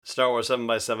Star Wars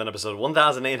 7x7 episode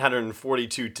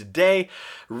 1842 today,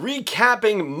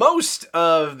 recapping most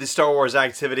of the Star Wars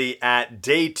activity at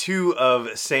day 2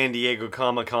 of San Diego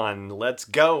Comic-Con. Let's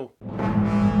go!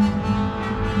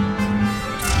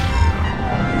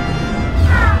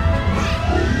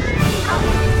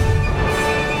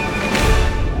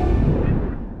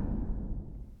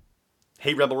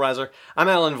 Hey Rebel Riser, I'm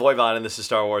Alan Voivod and this is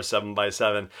Star Wars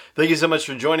 7x7. Thank you so much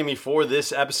for joining me for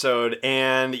this episode.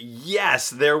 And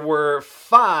yes, there were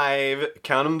 5,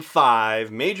 count them 5,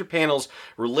 major panels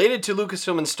related to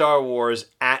Lucasfilm and Star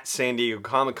Wars at San Diego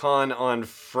Comic-Con on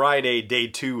Friday, day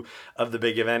 2 of the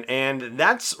big event. And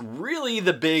that's really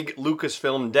the big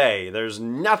Lucasfilm day. There's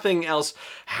nothing else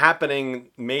happening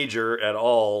major at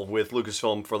all with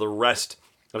Lucasfilm for the rest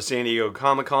of San Diego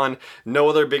Comic-Con. No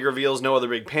other big reveals, no other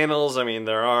big panels. I mean,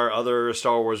 there are other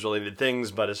Star Wars related things,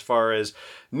 but as far as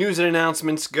news and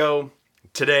announcements go,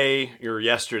 today, or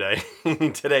yesterday,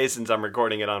 today since I'm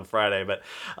recording it on Friday, but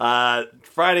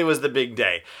Friday was the big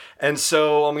day. And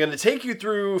so I'm going to take you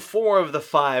through 4 of the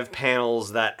 5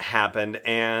 panels that happened,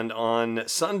 and on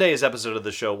Sunday's episode of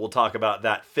the show, we'll talk about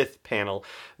that 5th panel,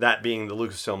 that being the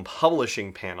Lucasfilm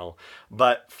Publishing panel.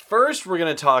 But first, we're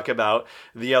going to talk about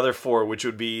the other 4, which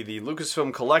would be the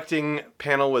Lucasfilm Collecting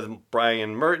panel with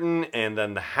Brian Merton, and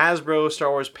then the Hasbro Star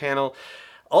Wars panel.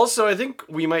 Also, I think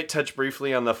we might touch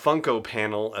briefly on the Funko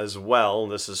panel as well.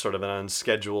 This is sort of an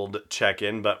unscheduled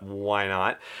check-in, but why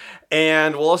not?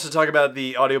 And we'll also talk about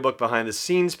the audiobook behind the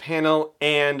scenes panel,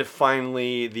 and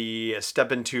finally the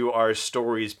Step Into Our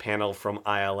Stories panel from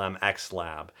ILM X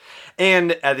Lab.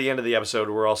 And at the end of the episode,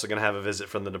 we're also going to have a visit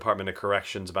from the Department of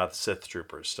Corrections about the Sith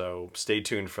Troopers, so stay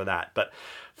tuned for that. But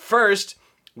first,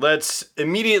 let's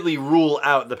immediately rule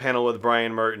out the panel with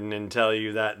Brian Merton and tell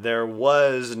you that there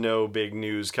was no big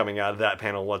news coming out of that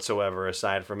panel whatsoever,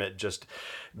 aside from it just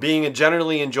being a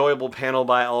generally enjoyable panel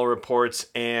by all reports,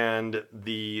 and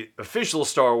the official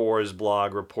Star Wars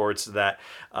blog reports that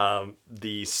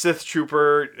the Sith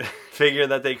Trooper figure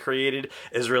that they created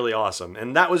is really awesome.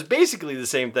 And that was basically the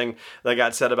same thing that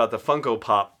got said about the Funko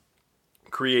Pop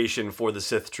creation for the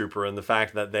Sith Trooper, and the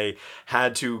fact that they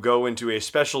had to go into a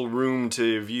special room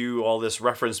to view all this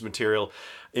reference material,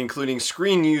 including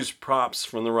screen-used props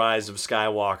from The Rise of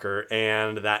Skywalker,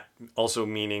 and that also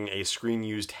meaning a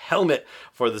screen-used helmet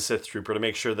for the Sith Trooper to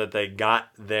make sure that they got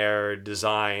their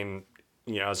design,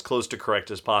 you know, as close to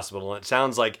correct as possible. And it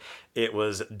sounds like it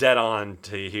was dead on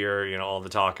to hear, you know, all the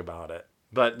talk about it.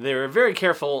 But they were very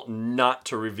careful not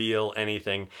to reveal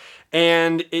anything.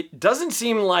 And it doesn't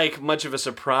seem like much of a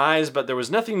surprise, but there was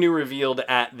nothing new revealed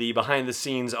at the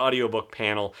behind-the-scenes audiobook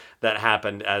panel that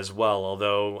happened as well.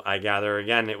 Although, I gather,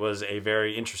 again, it was a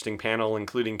very interesting panel,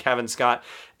 including Kevin Scott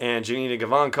and Janina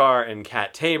Gavankar and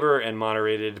Kat Tabor, and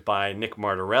moderated by Nick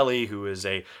Martorelli, who is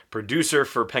a producer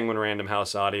for Penguin Random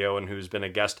House Audio and who's been a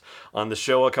guest on the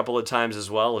show a couple of times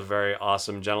as well. A very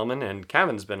awesome gentleman, and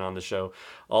Kevin's been on the show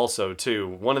also, too.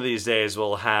 One of these days,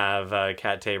 we'll have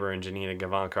Kat Tabor and Janina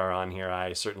Gavankar on here,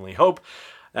 I certainly hope.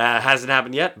 Hasn't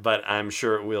happened yet, but I'm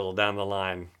sure it will down the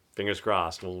line. Fingers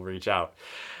crossed, we'll reach out.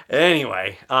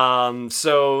 Anyway,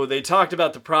 so they talked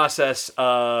about the process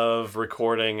of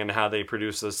recording and how they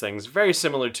produce those things, very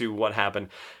similar to what happened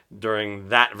during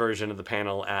that version of the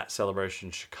panel at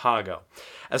Celebration Chicago.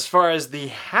 As far as the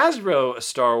Hasbro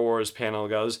Star Wars panel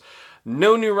goes,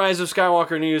 no new Rise of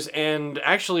Skywalker news, and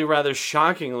actually rather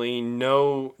shockingly,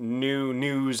 no new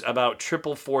news about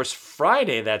Triple Force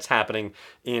Friday that's happening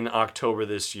in October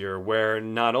this year, where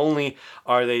not only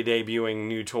are they debuting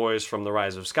new toys from the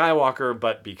Rise of Skywalker,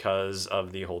 but because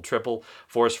of the whole Triple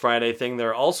Force Friday thing,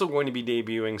 they're also going to be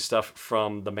debuting stuff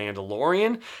from The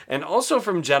Mandalorian and also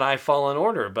from Jedi Fallen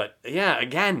Order. But yeah,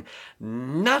 again,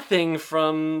 nothing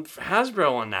from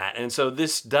Hasbro on that. And so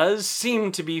this does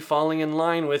seem to be falling in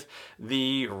line with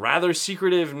the rather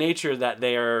secretive nature that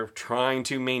they are trying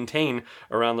to maintain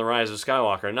around the Rise of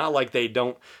Skywalker. Not like they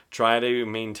don't try to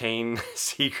maintain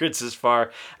secrets as far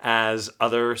as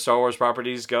other Star Wars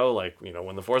properties go, like, you know,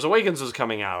 when The Force Awakens was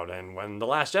coming out and when The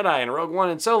Last Jedi and Rogue One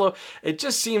and Solo. It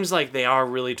just seems like they are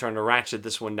really trying to ratchet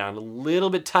this one down a little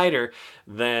bit tighter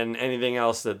than anything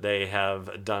else that they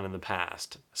have done in the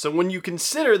past. So when you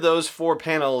consider those 4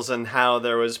 panels and how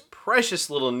there was precious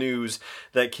little news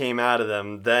that came out of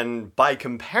them, then by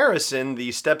comparison,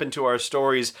 the Step Into Our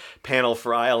Stories panel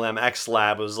for ILM X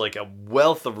Lab was like a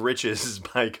wealth of riches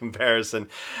by comparison.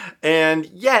 And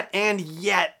yet,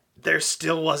 there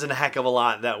still wasn't a heck of a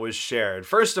lot that was shared.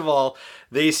 First of all,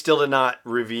 they still did not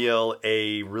reveal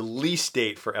a release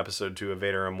date for episode 2 of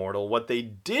Vader Immortal. What they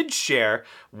did share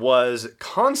was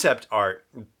concept art,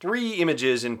 3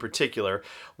 images in particular,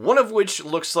 one of which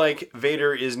looks like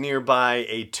Vader is nearby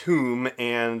a tomb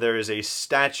and there is a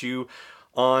statue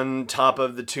on top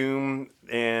of the tomb,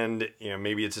 and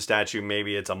maybe it's a statue,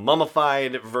 maybe it's a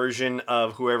mummified version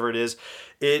of whoever it is.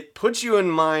 It puts you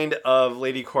in mind of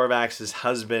Lady Corvax's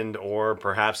husband, or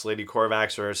perhaps Lady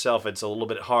Corvax herself. It's a little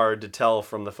bit hard to tell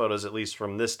from the photos, at least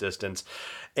from this distance.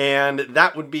 And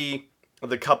that would be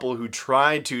the couple who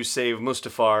tried to save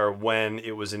Mustafar when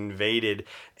it was invaded.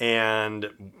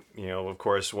 And, of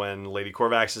course, when Lady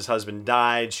Corvax's husband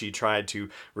died, she tried to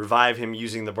revive him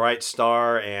using the Bright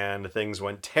Star, and things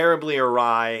went terribly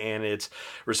awry, and it's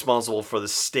responsible for the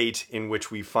state in which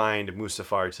we find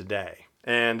Mustafar today.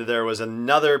 And there was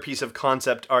another piece of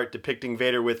concept art depicting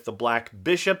Vader with the Black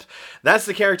Bishop. That's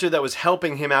the character that was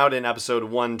helping him out in episode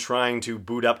 1, trying to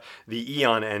boot up the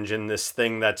Eon engine, this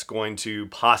thing that's going to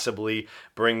possibly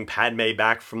bring Padme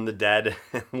back from the dead.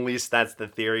 At least that's the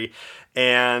theory.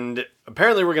 And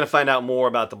apparently we're going to find out more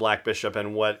about the Black Bishop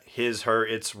and what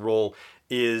its role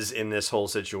is in this whole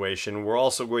situation. We're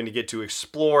also going to get to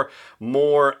explore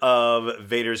more of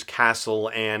Vader's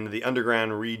castle and the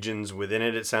underground regions within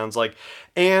it sounds like.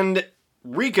 And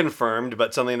reconfirmed,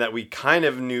 but something that we kind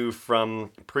of knew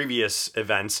from previous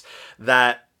events,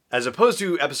 that as opposed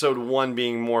to episode 1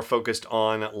 being more focused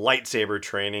on lightsaber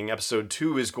training, episode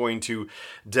 2 is going to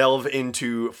delve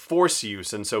into Force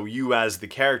use. And so you, as the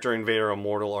character in Vader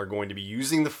Immortal, are going to be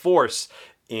using the Force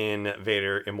in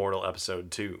Vader Immortal episode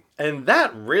 2. And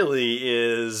that really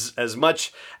is as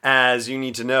much as you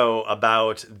need to know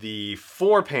about the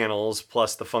 4 panels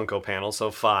plus the Funko panel, so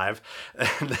 5,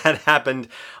 that happened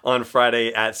on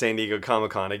Friday at San Diego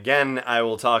Comic-Con. Again, I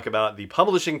will talk about the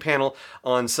publishing panel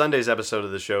on Sunday's episode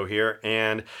of the show here,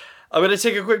 and I'm going to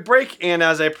take a quick break, and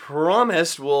as I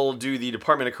promised, we'll do the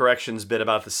Department of Corrections bit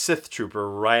about the Sith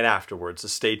Trooper right afterwards, so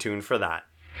stay tuned for that.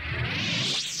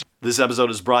 This episode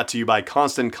is brought to you by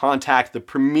Constant Contact, the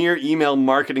premier email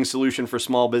marketing solution for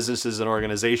small businesses and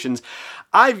organizations.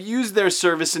 I've used their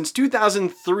service since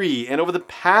 2003, and over the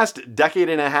past decade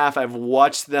and a half, I've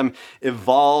watched them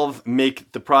evolve,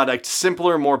 make the product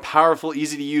simpler, more powerful,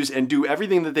 easy to use, and do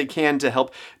everything that they can to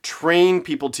help train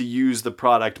people to use the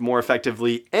product more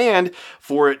effectively and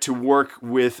for it to work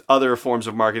with other forms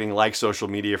of marketing like social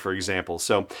media, for example.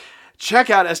 So check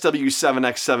out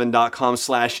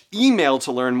sw7x7.com/email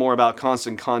to learn more about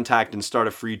Constant Contact and start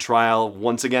a free trial.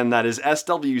 Once again, that is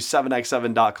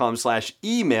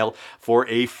sw7x7.com/email for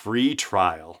a free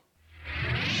trial.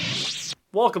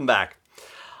 Welcome back.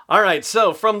 All right,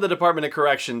 so from the Department of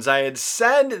Corrections, I had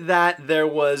said that there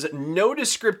was no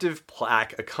descriptive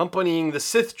plaque accompanying the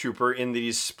Sith Trooper in the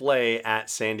display at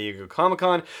San Diego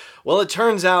Comic-Con. Well, it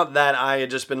turns out that I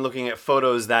had just been looking at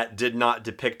photos that did not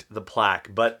depict the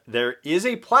plaque, but there is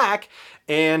a plaque,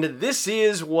 and this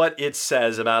is what it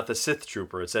says about the Sith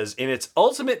Trooper. It says, in its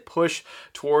ultimate push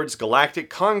towards galactic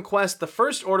conquest, the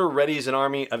First Order readies an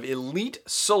army of elite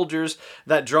soldiers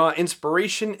that draw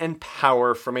inspiration and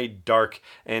power from a dark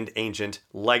and ancient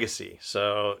legacy.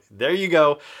 So there you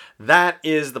go. That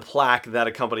is the plaque that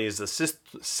accompanies the Sith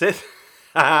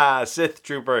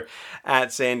Trooper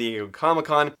at San Diego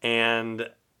Comic-Con. And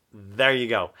there you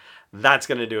go. That's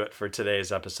going to do it for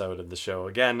today's episode of the show.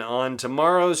 Again, on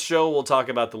tomorrow's show, we'll talk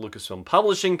about the Lucasfilm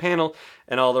Publishing panel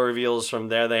and all the reveals from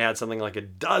there. They had something like a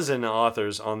dozen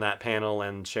authors on that panel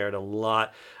and shared a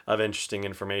lot of interesting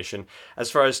information.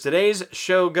 As far as today's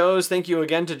show goes, thank you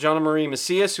again to Jonna Marie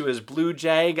Macias, who is Blue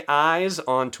Jag Eyes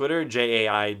on Twitter,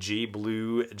 J-A-I-G,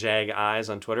 Blue Jag Eyes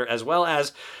on Twitter, as well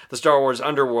as the Star Wars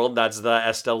Underworld, that's the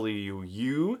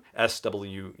SWU,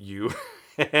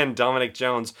 and Dominic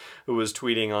Jones, who was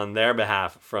tweeting on their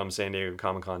behalf from San Diego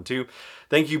Comic-Con 2.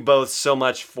 Thank you both so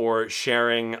much for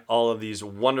sharing all of these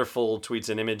wonderful tweets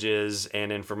and images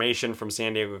and information from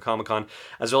San Diego Comic-Con,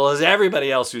 as well as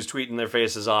everybody else who's tweeting their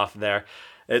faces off there.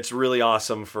 It's really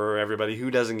awesome for everybody who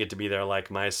doesn't get to be there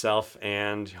like myself,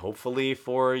 and hopefully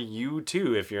for you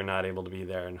too if you're not able to be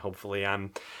there, and hopefully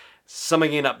I'm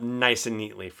summing it up nice and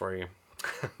neatly for you.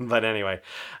 But anyway,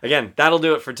 again, that'll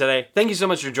do it for today. Thank you so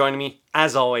much for joining me,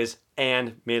 as always,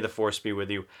 and may the Force be with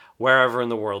you, wherever in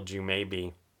the world you may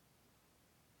be.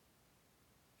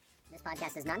 This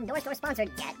podcast is not endorsed or sponsored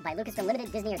yet by Lucasfilm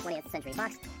Limited, Disney, or 20th Century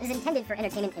Fox. It is intended for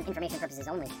entertainment and information purposes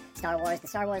only. Star Wars, the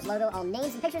Star Wars logo, all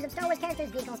names and pictures of Star Wars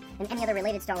characters, vehicles, and any other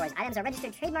related Star Wars items are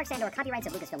registered trademarks and/or copyrights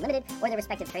of Lucasfilm Limited or their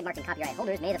respective trademark and copyright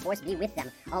holders. May the Force be with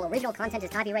them. All original content is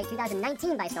copyright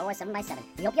 2019 by Star Wars 7x7.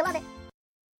 We hope you love it.